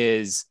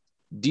is,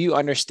 do you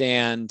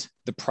understand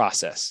the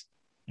process?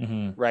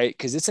 Right?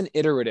 Because it's an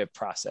iterative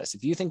process.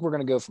 If you think we're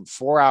going to go from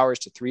 4 hours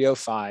to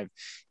 3:05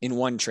 in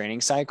one training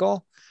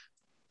cycle,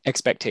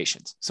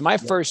 expectations. So my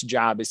first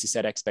job is to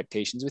set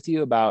expectations with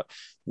you about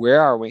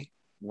where are we?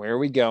 Where are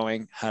we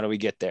going? How do we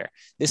get there?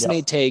 This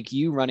may take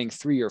you running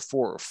 3 or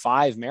 4 or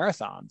 5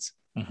 marathons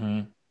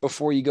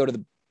before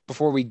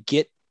we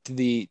get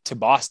to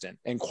Boston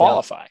and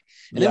qualify.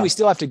 And then we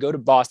still have to go to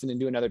Boston and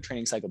do another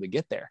training cycle to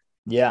get there.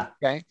 Yeah.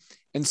 Okay.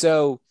 And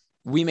so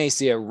we may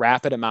see a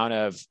rapid amount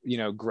of,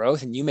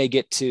 growth, and you may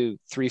get to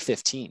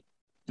 3:15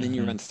 and then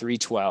you run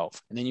 3:12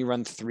 and then you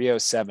run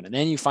 3:07 and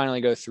then you finally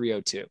go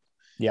 3:02.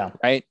 Yeah.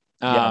 Right.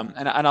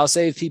 And I'll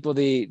save people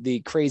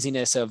the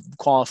craziness of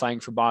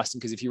qualifying for Boston,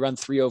 because if you run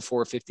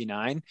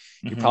 3:04:59,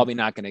 you're probably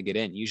not going to get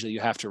in. Usually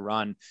you have to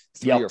run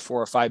 3 or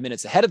 4 or 5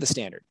 minutes ahead of the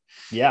standard.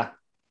 Yeah.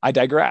 I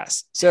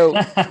digress. So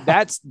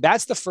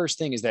that's the first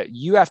thing, is that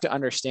you have to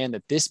understand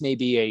that this may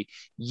be a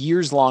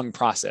years long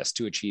process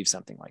to achieve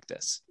something like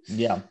this.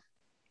 Yeah.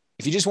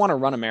 If you just want to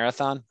run a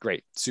marathon,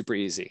 great, super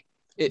easy.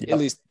 At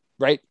least,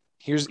 right?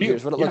 Here's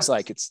what it looks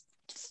like. It's,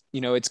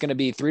 it's going to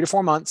be 3 to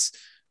 4 months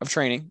of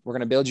training. We're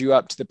going to build you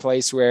up to the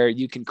place where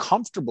you can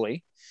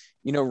comfortably,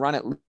 run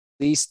at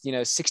least,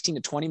 16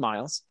 to 20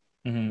 miles,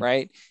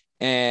 right?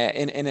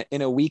 And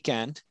in a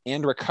weekend,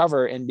 and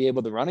recover and be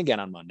able to run again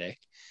on Monday.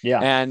 Yeah.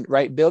 And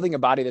right, building a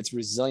body that's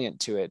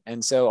resilient to it.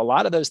 And so a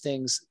lot of those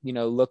things,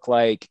 look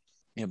like,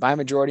 by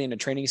majority in a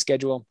training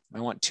schedule,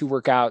 I want 2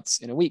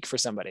 workouts in a week for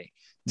somebody,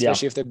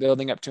 especially if they're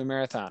building up to a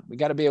marathon. We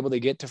got to be able to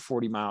get to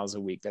 40 miles a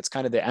week. That's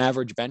kind of the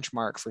average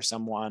benchmark for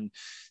someone,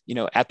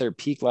 at their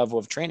peak level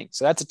of training.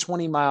 So that's a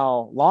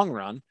 20-mile long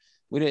run.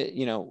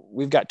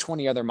 We've got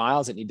 20 other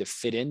miles that need to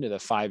fit into the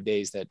 5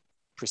 days that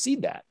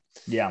precede that.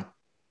 Yeah.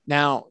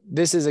 Now,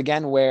 this is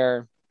again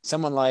where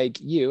someone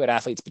like you at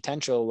Athletes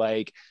Potential,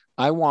 like,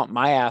 I want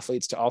my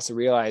athletes to also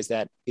realize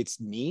that it's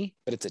me,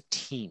 but it's a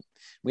team.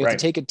 We have to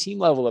take a team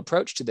level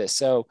approach to this.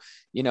 So,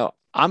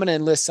 I'm going to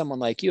enlist someone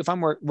like you. If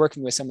I'm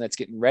working with someone that's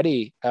getting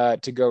ready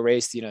to go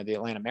race, the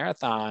Atlanta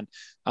Marathon,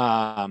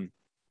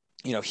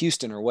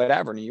 Houston or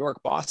whatever, New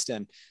York,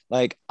 Boston,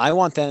 like, I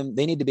want them,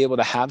 they need to be able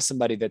to have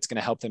somebody that's going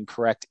to help them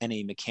correct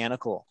any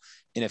mechanical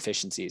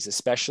inefficiencies,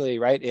 especially,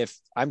 right? If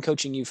I'm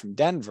coaching you from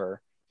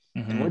Denver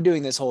and we're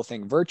doing this whole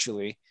thing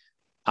virtually,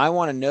 I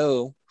want to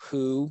know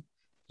who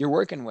you're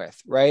working with,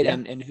 right? Yeah.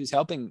 And who's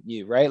helping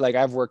you, right? Like,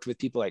 I've worked with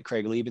people like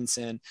Craig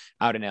Liebenson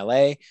out in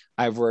LA.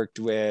 I've worked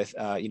with,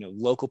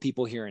 local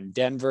people here in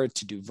Denver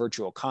to do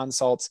virtual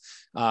consults,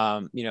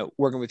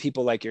 working with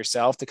people like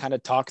yourself to kind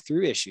of talk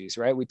through issues,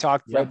 right? We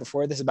talked right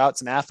before this about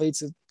some athletes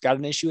that got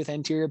an issue with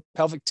anterior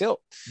pelvic tilt.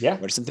 Yeah.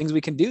 What are some things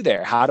we can do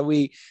there? How do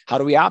we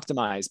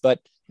optimize? But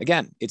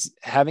again, it's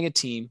having a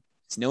team,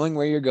 it's knowing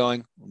where you're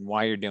going and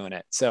why you're doing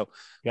it. So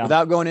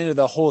without going into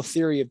the whole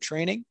theory of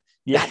training,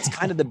 that's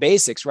kind of the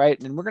basics,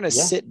 right? And we're going to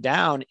sit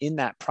down in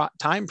that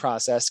time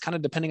process, kind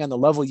of depending on the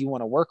level you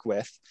want to work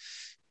with.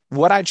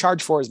 What I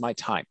charge for is my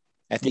time.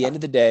 At the end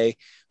of the day,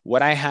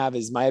 what I have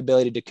is my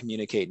ability to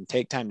communicate and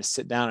take time to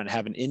sit down and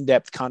have an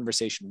in-depth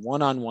conversation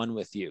one-on-one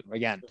with you.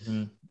 Again,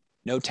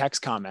 no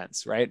text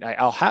comments, right?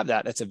 I'll have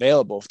that. That's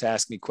available to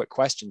ask me quick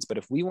questions. But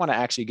if we want to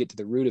actually get to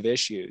the root of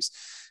issues,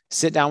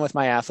 sit down with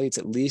my athletes,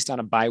 at least on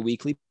a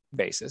bi-weekly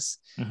basis,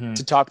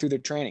 to talk through their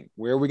training.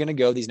 Where are we going to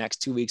go these next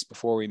 2 weeks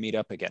before we meet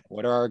up again?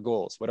 What are our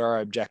goals? What are our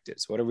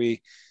objectives? What are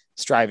we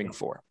striving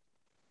for?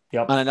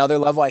 On another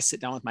level, I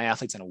sit down with my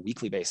athletes on a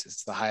weekly basis.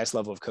 It's the highest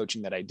level of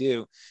coaching that I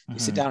do. You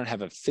sit down and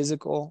have a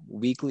physical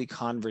weekly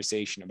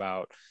conversation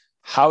about,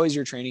 how is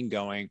your training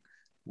going?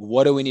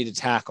 What do we need to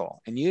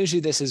tackle? And usually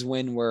this is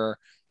when we're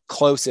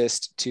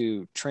closest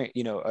to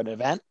an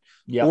event.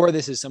 Or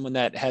this is someone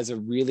that has a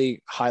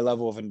really high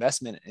level of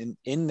investment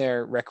in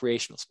their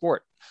recreational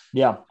sport.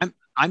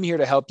 I'm here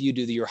to help you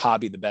do your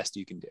hobby the best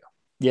you can do.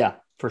 Yeah,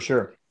 for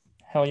sure.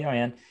 Hell yeah,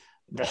 man.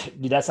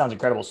 Dude, that sounds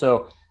incredible.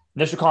 So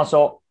initial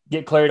consult,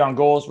 get clarity on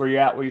goals, where you're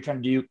at, what you're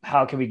trying to do,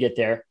 how can we get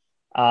there?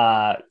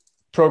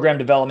 Program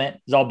development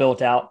is all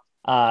built out.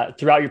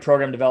 Throughout your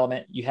program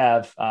development, you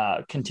have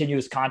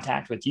continuous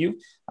contact with you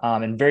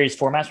in various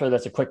formats, whether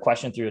that's a quick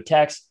question through a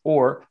text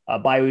or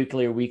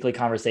biweekly or weekly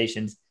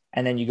conversations.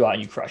 And then you go out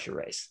and you crush your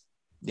race.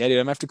 Yeah, dude,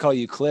 I'm gonna have to call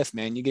you Cliff,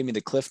 man. You gave me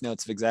the Cliff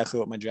notes of exactly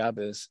what my job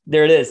is.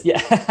 There it is. Yeah.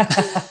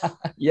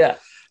 Yeah,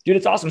 dude,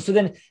 it's awesome. So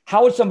then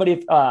how would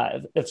somebody,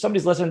 if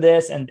somebody's listening to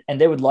this and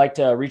they would like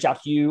to reach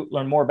out to you,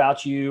 learn more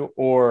about you,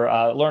 or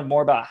learn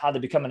more about how to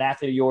become an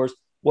athlete of yours,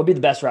 what would be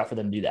the best route for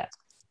them to do that?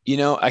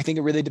 I think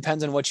it really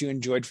depends on what you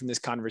enjoyed from this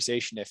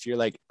conversation. If you're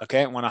like,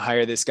 okay, I want to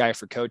hire this guy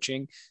for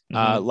coaching,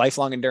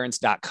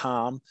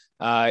 lifelongendurance.com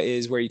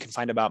is where you can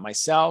find about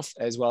myself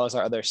as well as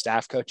our other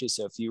staff coaches.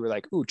 So if you were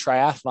like, ooh,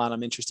 triathlon,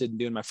 I'm interested in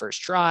doing my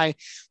first try,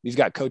 we've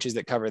got coaches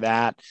that cover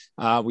that.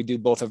 We do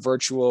both a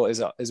virtual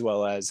as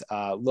well as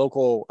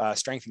local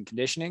strength and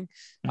conditioning.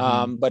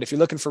 But if you're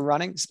looking for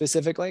running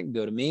specifically,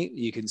 go to me.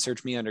 You can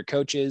search me under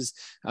coaches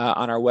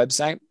on our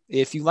website.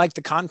 If you like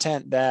the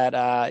content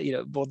that,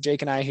 both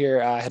Jake and I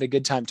here had a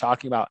good time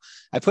talking about,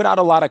 I put out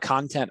a lot of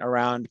content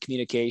around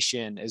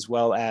communication as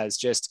well as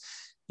just,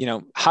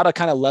 how to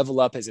kind of level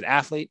up as an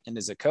athlete and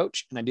as a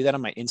coach. And I do that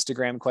on my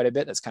Instagram quite a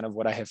bit. That's kind of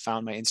what I have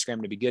found my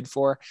Instagram to be good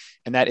for.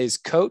 And that is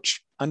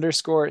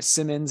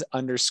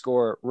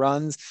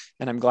coach_Simmons_runs.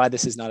 And I'm glad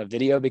this is not a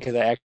video because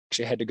I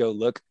actually had to go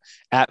look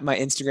at my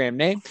Instagram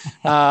name.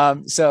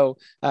 So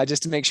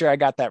just to make sure I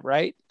got that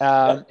right.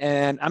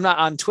 And I'm not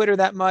on Twitter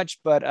that much,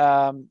 but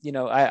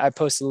I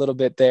post a little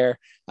bit there,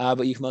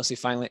 but you can mostly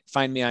find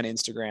me on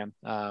Instagram.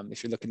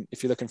 If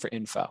you're looking for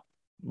info.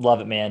 Love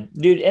it, man.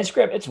 Dude,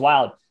 Instagram, it's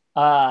wild.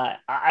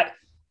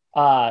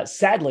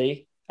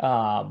 Sadly,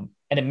 and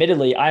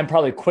admittedly, I'm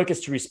probably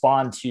quickest to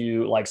respond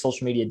to like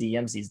social media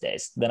DMs these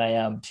days than I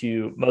am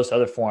to most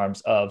other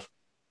forms of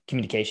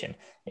communication.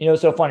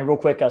 So funny, real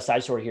quick,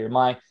 side story here.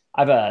 I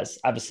have a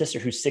sister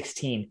who's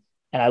 16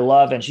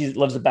 and she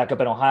lives back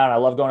up in Ohio, and I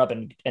love going up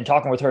and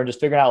talking with her and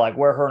just figuring out like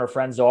where her and her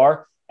friends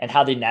are and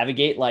how they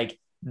navigate like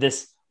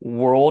this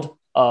world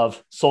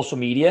of social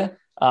media.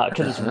 Cause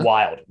it's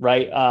wild.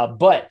 Right.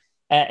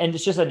 And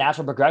it's just a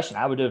natural progression.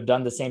 I would have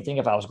done the same thing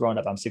if I was growing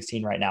up. I'm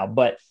 16 right now,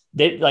 but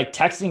they like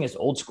texting is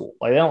old school.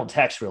 Like they don't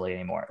text really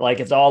anymore. Like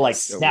it's all like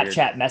so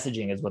Snapchat weird.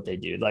 Messaging is what they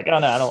do. Like, oh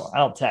no, I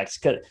don't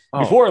text. Cause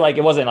before like,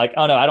 it wasn't like,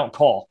 oh no, I don't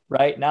call.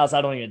 Right now. It's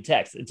I don't even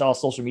text. It's all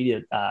social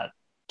media,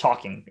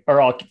 talking or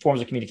all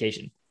forms of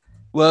communication.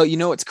 Well, you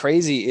know, what's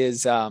crazy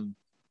is,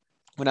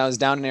 when I was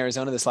down in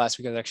Arizona this last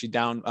week, I was actually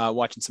down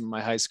watching some of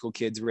my high school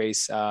kids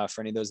race.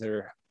 For any of those that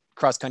are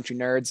cross country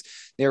nerds,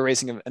 they were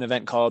racing an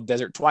event called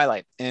Desert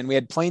Twilight, and we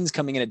had planes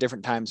coming in at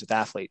different times with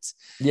athletes.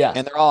 Yeah,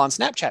 and they're all on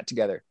Snapchat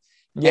together.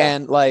 Yeah.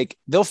 And like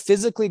they'll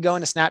physically go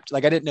into Snapchat.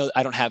 Like I didn't know,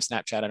 I don't have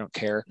Snapchat, I don't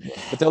care,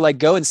 but they'll like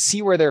go and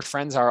see where their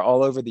friends are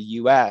all over the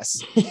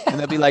US. And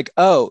they'll be like,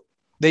 oh,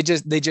 they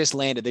just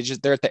landed.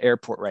 They're at the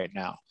airport right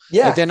now.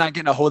 Yeah. Like they're not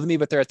getting a hold of me,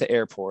 but they're at the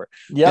airport.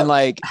 Yeah. And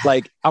like,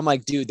 I'm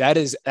like, dude,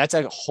 that's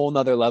a whole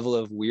nother level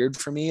of weird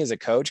for me as a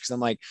coach. Cause I'm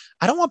like,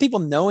 I don't want people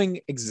knowing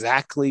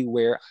exactly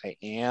where I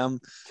am.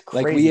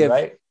 Crazy, like we have,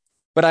 right?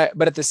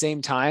 But at the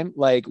same time,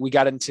 like we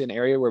got into an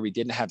area where we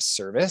didn't have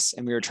service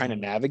and we were trying to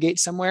navigate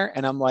somewhere.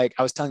 And I'm like,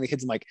 I was telling the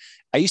kids, I'm like,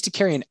 I used to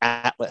carry an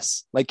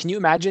atlas. Like, can you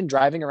imagine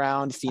driving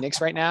around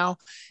Phoenix right now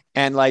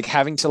and like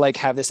having to like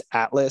have this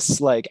atlas,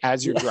 like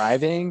as you're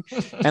driving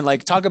and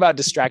like talk about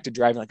distracted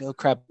driving, like, oh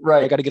crap,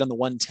 right, I got to get on the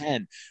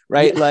 110.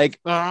 Right. Yeah. Like,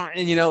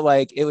 and you know,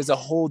 like it was a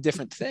whole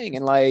different thing.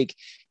 And like,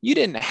 you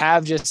didn't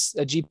have just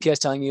a GPS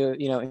telling you,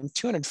 you know, in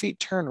 200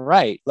 feet, turn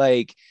right.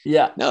 Like,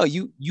 yeah, no,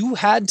 you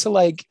had to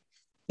like,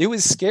 it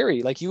was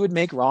scary. Like you would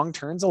make wrong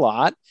turns a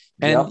lot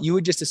and you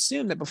would just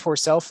assume that before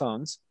cell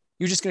phones,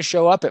 you're just going to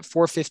show up at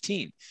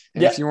 4:15.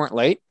 And if you weren't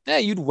late,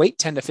 you'd wait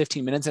 10 to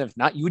 15 minutes. And if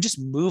not, you would just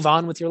move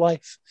on with your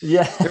life.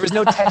 Yeah. There was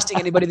no texting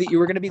anybody that you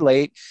were going to be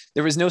late.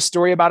 There was no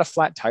story about a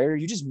flat tire.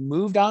 You just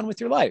moved on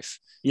with your life.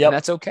 Yeah. And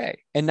that's okay.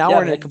 And now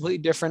we're in a completely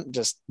different,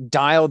 just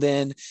dialed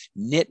in,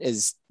 knit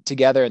is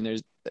together.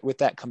 And with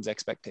that comes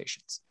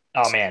expectations.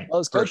 Oh man.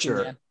 Well, coaching,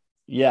 man.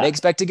 Yeah. They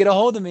expect to get a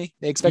hold of me.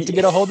 They expect to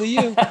get a hold of you.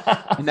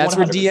 And that's 100%.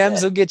 Where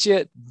DMs will get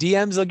you.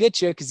 DMs will get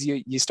you because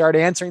you start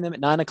answering them at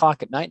 9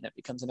 o'clock at night and it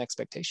becomes an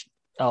expectation.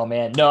 Oh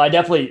man. No, I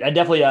definitely,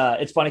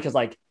 it's funny because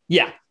like,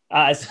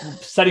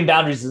 setting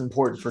boundaries is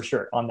important for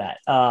sure on that.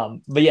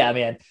 But yeah,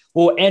 man.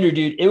 Well, Andrew,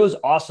 dude, it was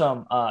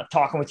awesome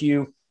talking with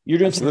you. You're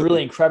doing some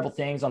really incredible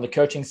things on the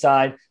coaching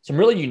side, some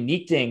really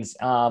unique things.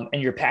 And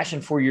your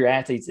passion for your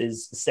athletes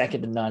is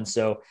second to none.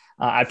 So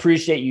I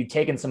appreciate you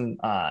taking some,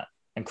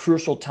 and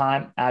crucial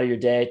time out of your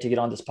day to get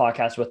on this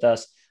podcast with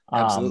us.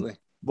 Absolutely.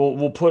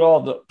 We'll put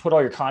all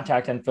your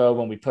contact info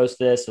when we post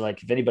this. So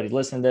like if anybody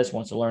listening to this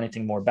wants to learn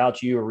anything more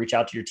about you or reach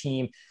out to your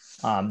team,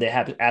 they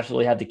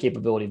absolutely have the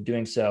capability of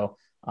doing so.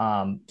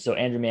 So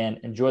Andrew, man,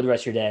 enjoy the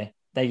rest of your day.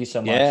 Thank you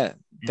so much. Yeah.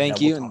 Thank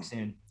you. We'll talk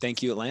soon.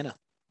 Thank you, Atlanta.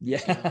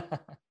 Yeah.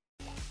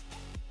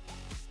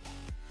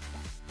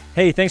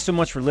 Hey, thanks so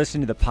much for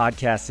listening to the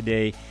podcast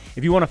today.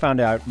 If you want to find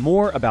out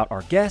more about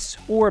our guests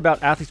or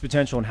about Athletes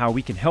Potential and how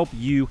we can help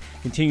you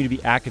continue to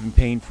be active and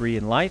pain-free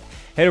in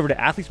life, head over to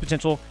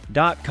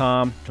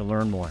athletespotential.com to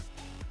learn more.